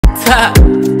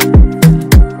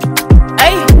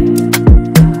Hey,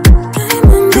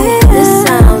 this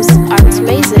sounds art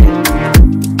amazing.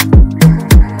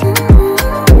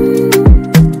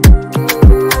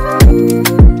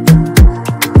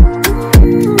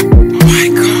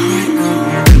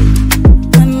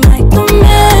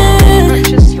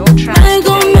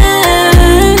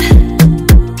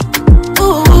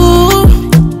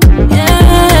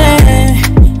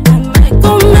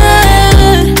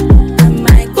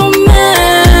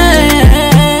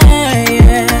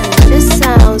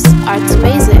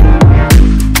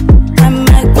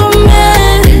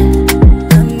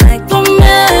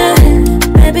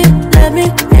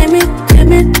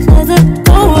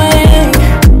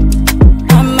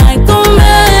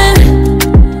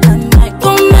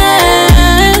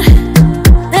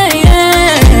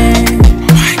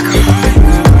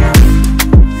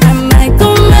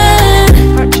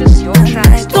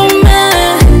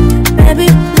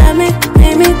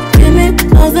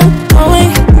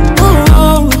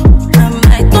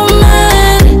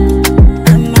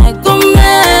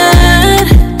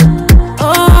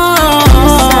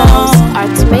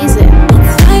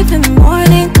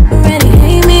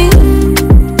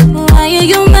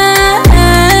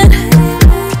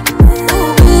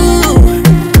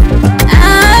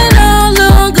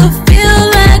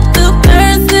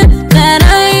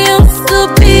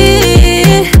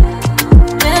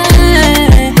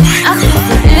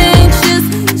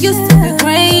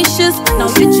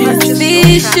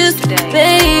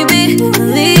 Baby,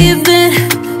 leaving.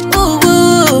 Ooh,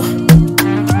 ooh.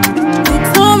 You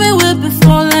told me we'll be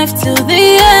for life till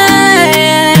the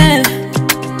end,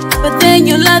 but then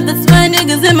you let the spy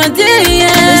niggas in my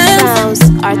DMs. This sounds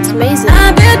art amazing.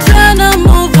 I've been trying to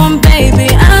move on, baby,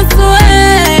 I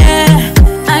swear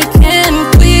I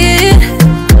can't quit,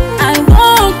 I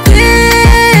won't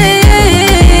quit,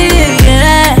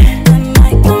 yeah. I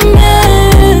might go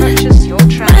mad, Purchase your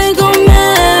tracks I go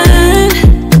mad.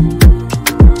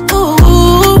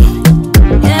 Ooh,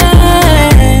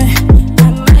 yeah. I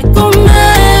might go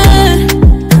mad,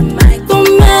 I might go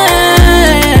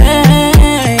mad,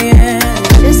 yeah.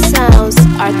 This sounds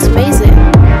art amazing.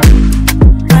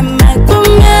 I might go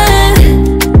mad,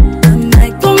 I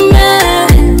might go mad.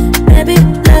 Baby,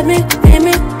 let me,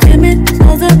 give me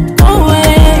till the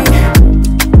away.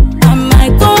 I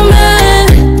might go mad,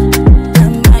 I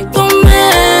might go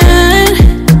mad,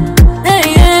 hey,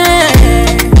 yeah.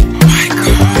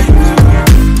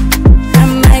 I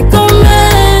might go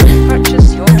mad,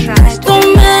 Purchase your tracks go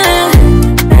mad.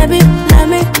 Baby, let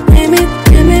me,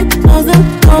 give me till the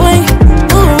away.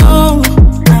 Ooh,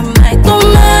 I might go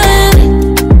mad,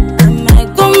 I might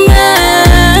go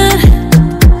mad.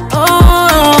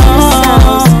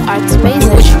 Sounds Oh, art Do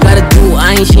amazing. what you gotta do,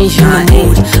 I ain't changing my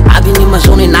mood. I've been in my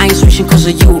zone and I ain't switching cause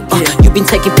of you. You been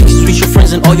taking pictures with your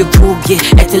friends and all your crew, yeah.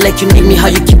 Acting like you need me, how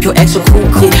you keep your ex so cool,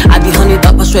 yeah. I be hunted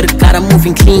up, I swear to God I'm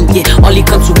moving clean, yeah. Only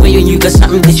come to when you got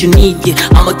something that you need, yeah.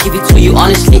 I'ma give it to you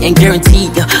honestly and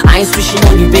guaranteed, yeah. I ain't switching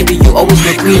on you, baby, you always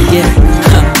my queen, yeah.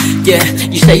 Yeah,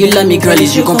 you say you love me, girl,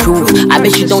 is you gon' prove? I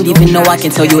bet you don't even know I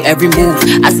can tell you every move.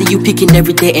 I see you picking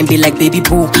every day and be like, baby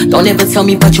boo, don't ever tell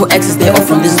me about your exes, they all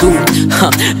from this dude.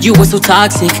 You were so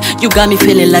toxic, you got me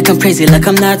feeling like I'm crazy, like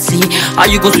I'm Nazi. How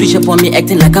you gon' switch up on me,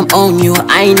 acting like I'm on you?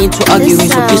 I ain't into arguing,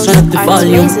 so please turn up the sounds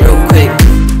volume amazing. real quick.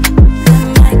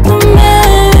 might go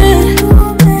mad,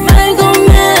 might go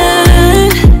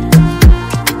mad.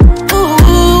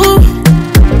 Ooh,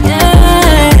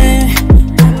 yeah.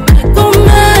 I might go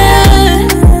mad,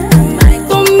 might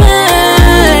go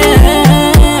mad,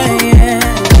 yeah.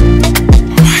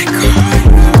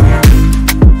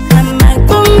 I might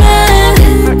go mad,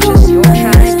 Purchase your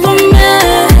tracks go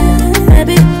mad.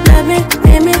 Baby, let me,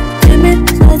 give me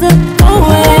till the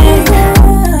away.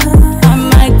 I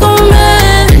might go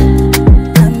mad,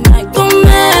 I might go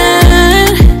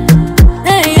mad,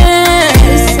 hey, yeah.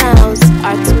 This sounds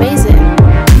art amazing.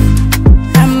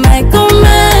 I might go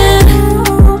mad,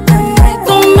 I might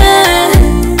go mad.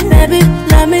 Baby,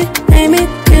 let me,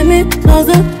 give me till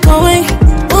the